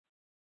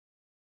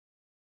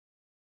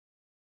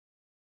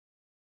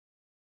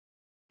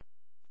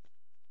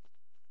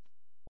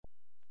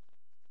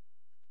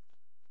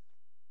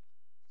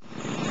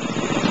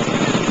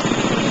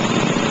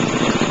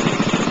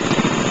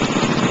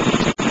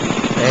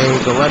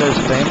Galletta's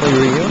family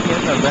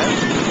reunion event.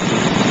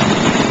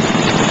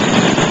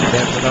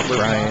 That's the number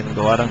Brian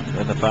Galletta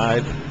in the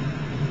 5.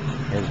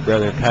 His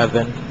brother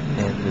Kevin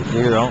in the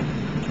 0.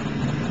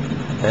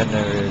 Then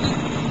there's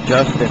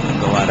Justin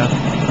Galletta.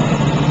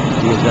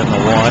 He's in the 1.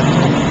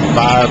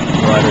 Bob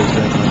Galletta's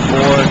in the 4.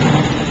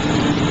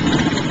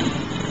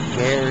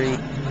 Gary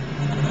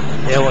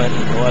Dylan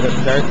Galletta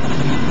start.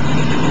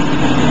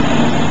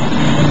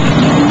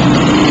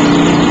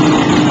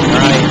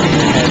 Brian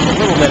has a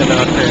little bit of an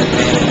unfair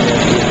advantage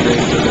as he's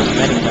raced with us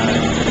many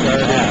times.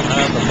 Started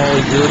on the pole,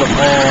 he drew the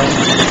pole.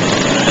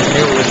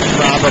 It was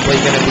probably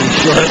going to be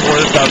short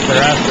work of the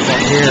rest of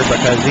them here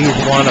because he's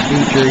won a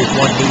feature, he's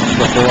won heats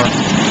before.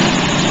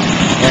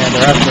 And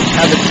the rest of them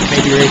haven't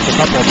maybe raced a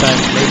couple of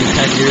times, maybe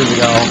 10 years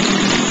ago.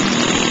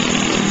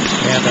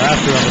 And the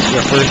rest of them is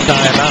their first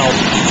time out.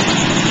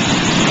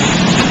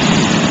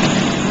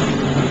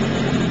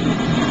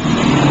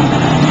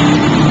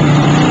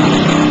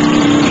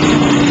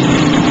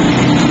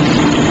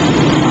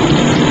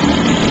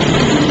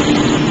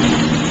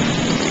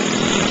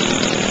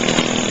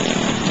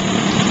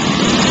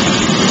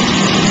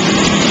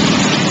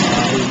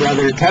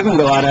 Kevin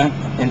Galletta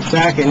in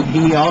second.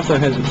 He also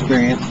has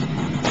experience.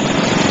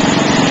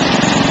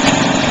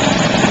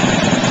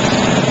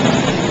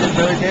 Here's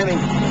Brother Kenny.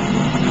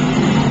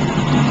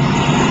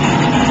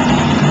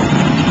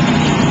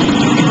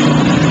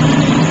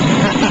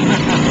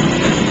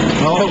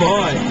 Oh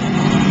boy.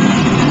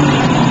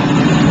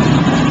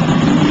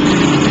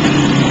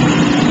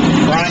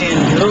 Brian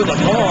drew the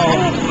ball.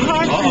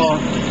 Uh-oh.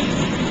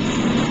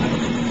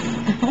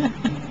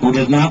 Who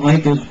does not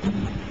like his...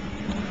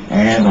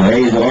 And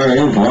Razor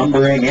is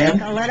lumbering in.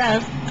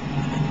 Galletta.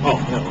 Oh,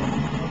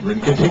 yeah. Ring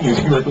continues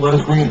here at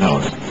Galletta's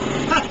Greenhouse.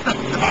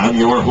 I'm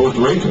your host,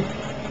 Razor.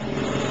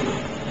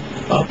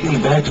 Okay,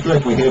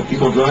 backstretch, we have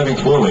people driving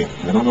slowly.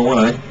 I don't know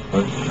why,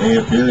 but they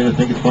appear to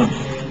think it's fun.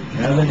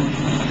 Kevin,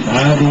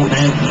 Bobby,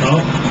 and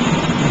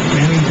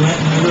Kenny's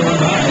letting everyone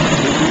by.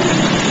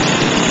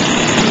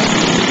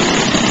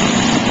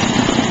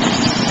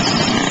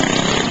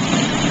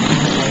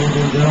 Ladies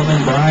and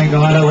gentlemen, Brian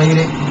Galletta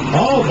leading.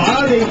 Oh,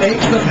 Bobby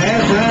makes the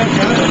pass around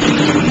Kevin.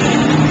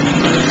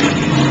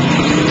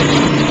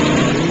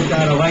 He's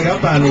got a leg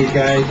up on these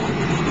guys.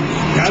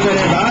 Kevin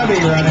and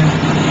Bobby running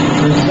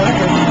for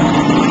second.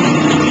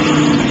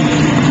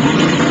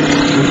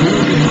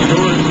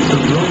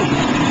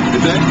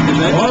 Is that?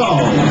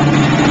 Whoa!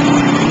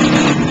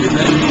 Is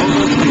that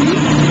almost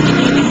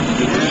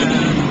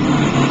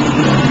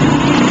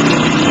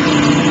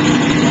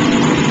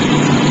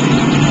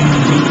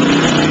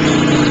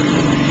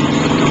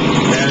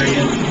There he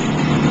is.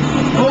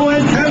 Oh,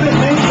 and Kevin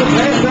makes the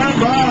pass on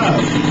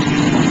Bob.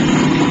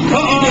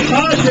 Uh-oh,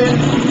 caution.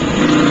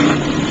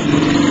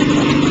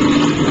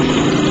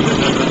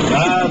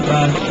 Bob,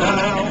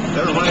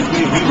 that reminds me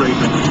of me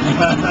racing.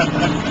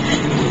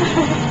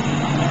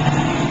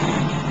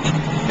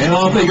 And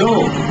off they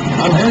go.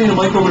 I'm handing the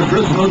mic over to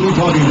Chris, who knows what we're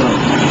talking about.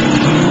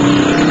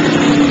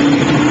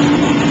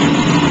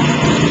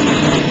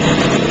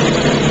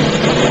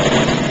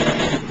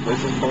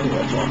 This is funny,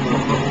 that's all.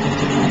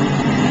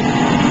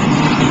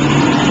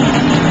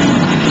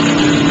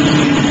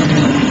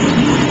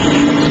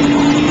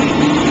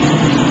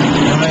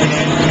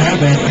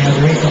 Kevin has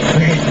raced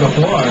experience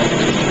before.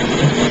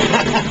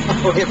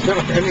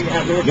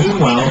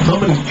 Meanwhile,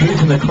 somebody's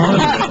chasing the car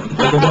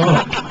like a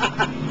dog.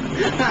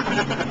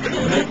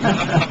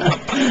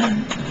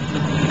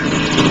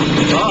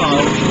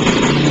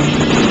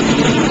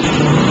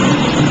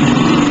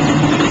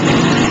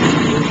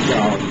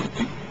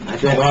 I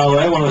said, well,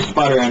 that one was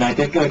sputtering. I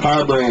think the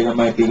carburetor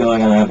might be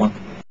going on that one.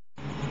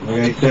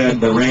 Like I said,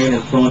 the rain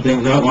is slowing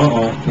things up.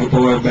 Uh-oh,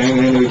 people are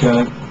banging into each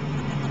other.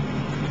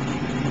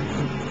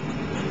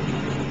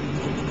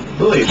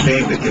 Really a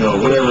shame that,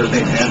 whatever his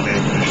name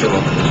Handmade can show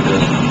up in this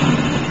list.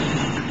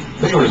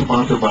 They were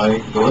sponsored by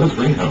Galletta's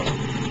Greenhouse.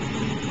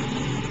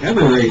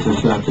 Every race is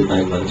sponsored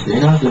by Galletta's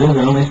Greenhouse. It is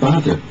their only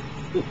sponsor.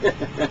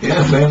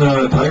 Yes,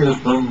 and tires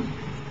from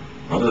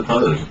other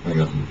cars, I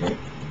guess. Okay.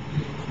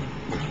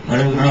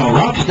 There's a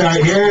rough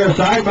start here,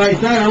 side by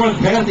side. Everyone's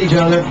past each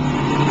other.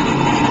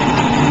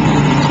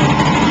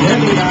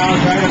 Jimmy now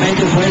trying to make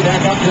his way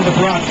back up to the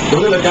front.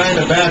 Look at the guy in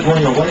the back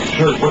wearing a white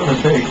shirt. What a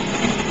mistake.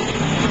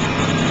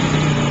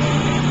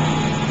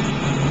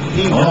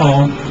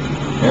 Oh,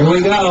 here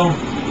we go.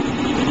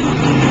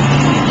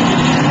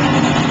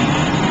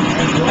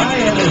 And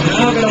Brian is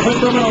now going to put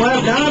them in the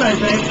left down, I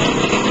think.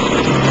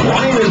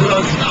 Brian is an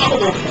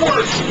unstoppable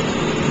force.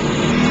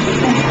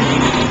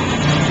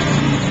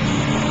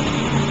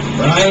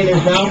 Brian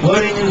is now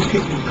putting his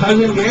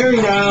cousin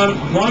Gary down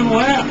one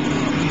lap.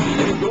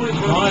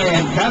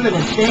 And Kevin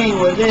is staying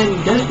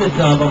within distance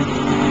of him.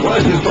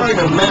 Wes is trying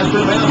to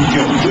master that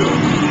skill, too.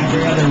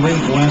 Every other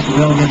week, Wes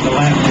will get the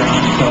lap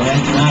drawn, so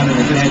that's not an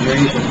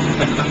exaggeration.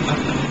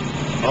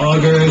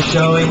 Auger is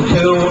showing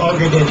two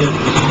Auger digits.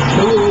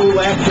 2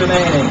 laps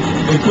remaining.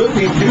 It could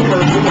be 2 or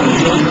 4.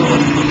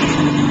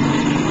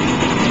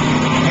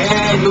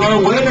 And your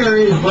winner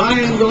is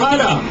Brian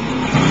Galletta.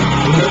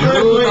 He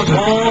drew the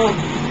pole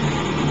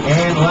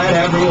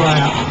every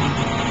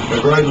lap.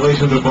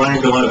 Congratulations to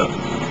Brian Galletta.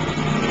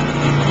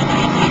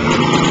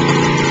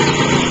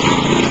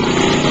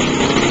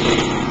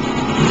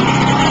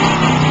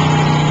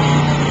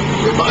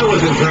 If I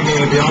wasn't drinking,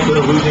 I'd be out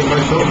there losing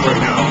myself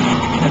right now.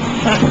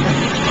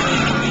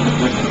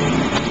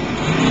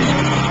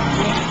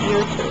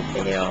 YouTube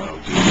video.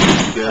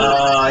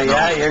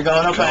 Yeah, you're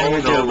going up on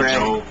YouTube, Ray.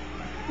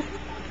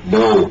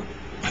 No.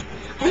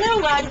 I'm not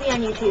allowed to be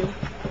on YouTube.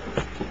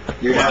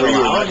 Were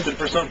you arrested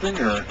for something,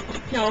 or?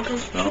 No,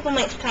 because people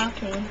might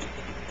stalk me.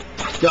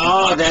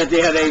 Oh,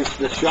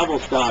 the shovel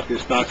stock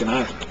is stalking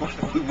us.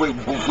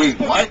 Wait,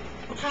 what?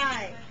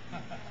 Hi.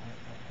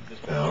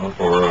 Now,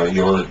 for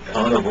your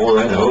carnivore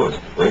and host,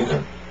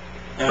 Razor.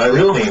 My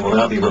real name will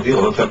not be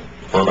revealed except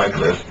for my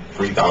list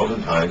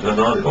 3,000 times in an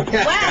article.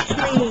 Wax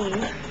me.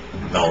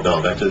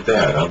 No, that's his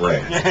dad. I'm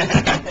Ray.